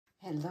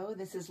Hello,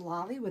 this is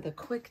Lolly with a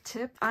quick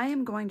tip. I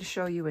am going to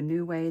show you a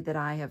new way that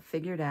I have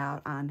figured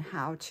out on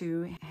how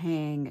to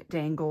hang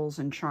dangles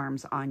and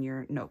charms on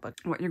your notebook.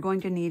 What you're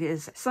going to need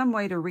is some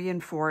way to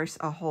reinforce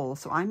a hole.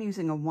 So I'm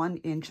using a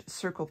 1-inch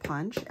circle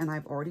punch, and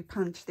I've already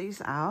punched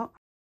these out.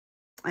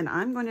 And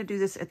I'm going to do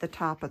this at the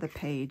top of the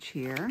page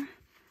here,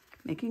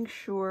 making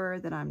sure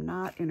that I'm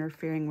not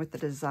interfering with the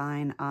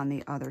design on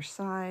the other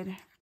side.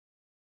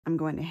 I'm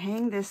going to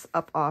hang this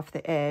up off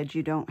the edge.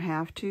 You don't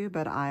have to,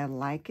 but I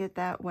like it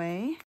that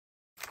way.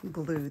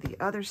 Glue the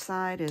other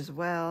side as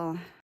well,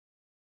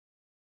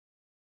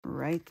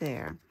 right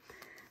there.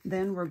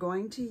 Then we're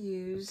going to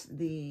use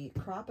the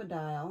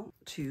crocodile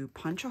to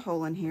punch a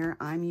hole in here.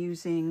 I'm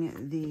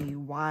using the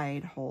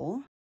wide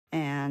hole,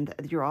 and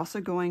you're also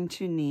going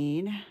to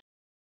need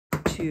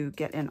to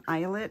get an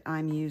eyelet.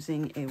 I'm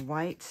using a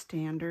white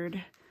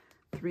standard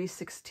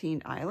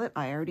 3/16 eyelet.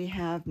 I already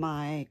have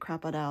my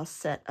crocodile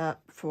set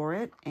up for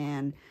it,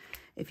 and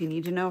if you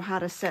need to know how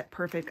to set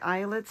perfect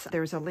eyelets,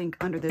 there's a link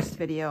under this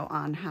video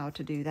on how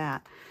to do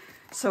that.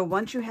 So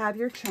once you have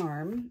your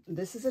charm,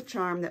 this is a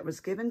charm that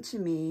was given to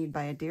me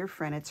by a dear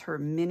friend. It's her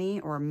mini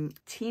or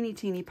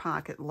teeny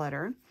pocket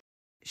letter.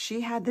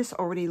 She had this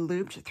already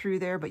looped through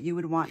there, but you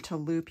would want to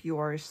loop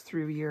yours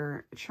through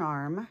your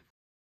charm.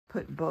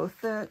 Put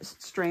both the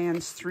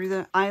strands through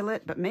the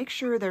eyelet, but make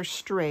sure they're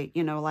straight,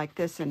 you know, like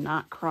this, and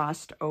not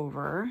crossed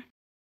over.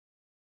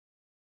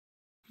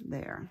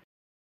 There.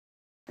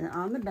 And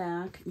on the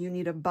back, you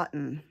need a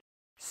button.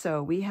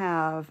 So we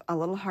have a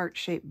little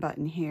heart-shaped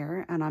button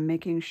here, and I'm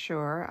making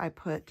sure I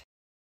put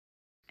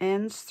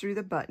ends through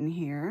the button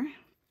here.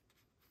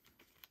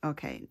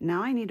 Okay,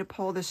 now I need to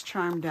pull this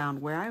charm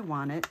down where I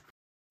want it,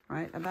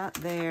 right about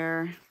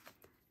there,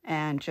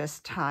 and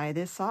just tie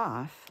this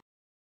off.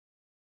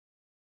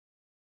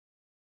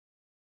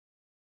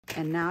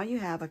 And now you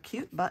have a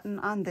cute button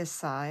on this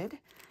side,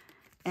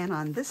 and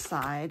on this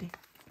side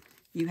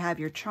you have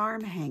your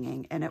charm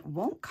hanging, and it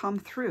won't come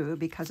through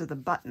because of the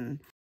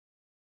button.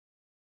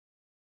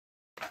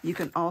 You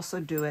can also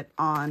do it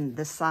on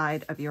the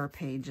side of your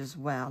page as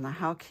well. Now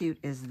how cute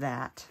is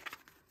that?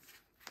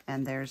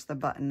 And there's the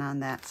button on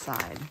that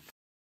side.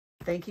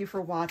 Thank you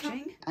for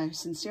watching. I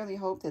sincerely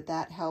hope that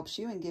that helps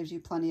you and gives you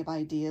plenty of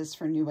ideas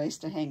for new ways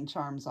to hang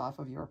charms off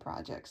of your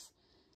projects.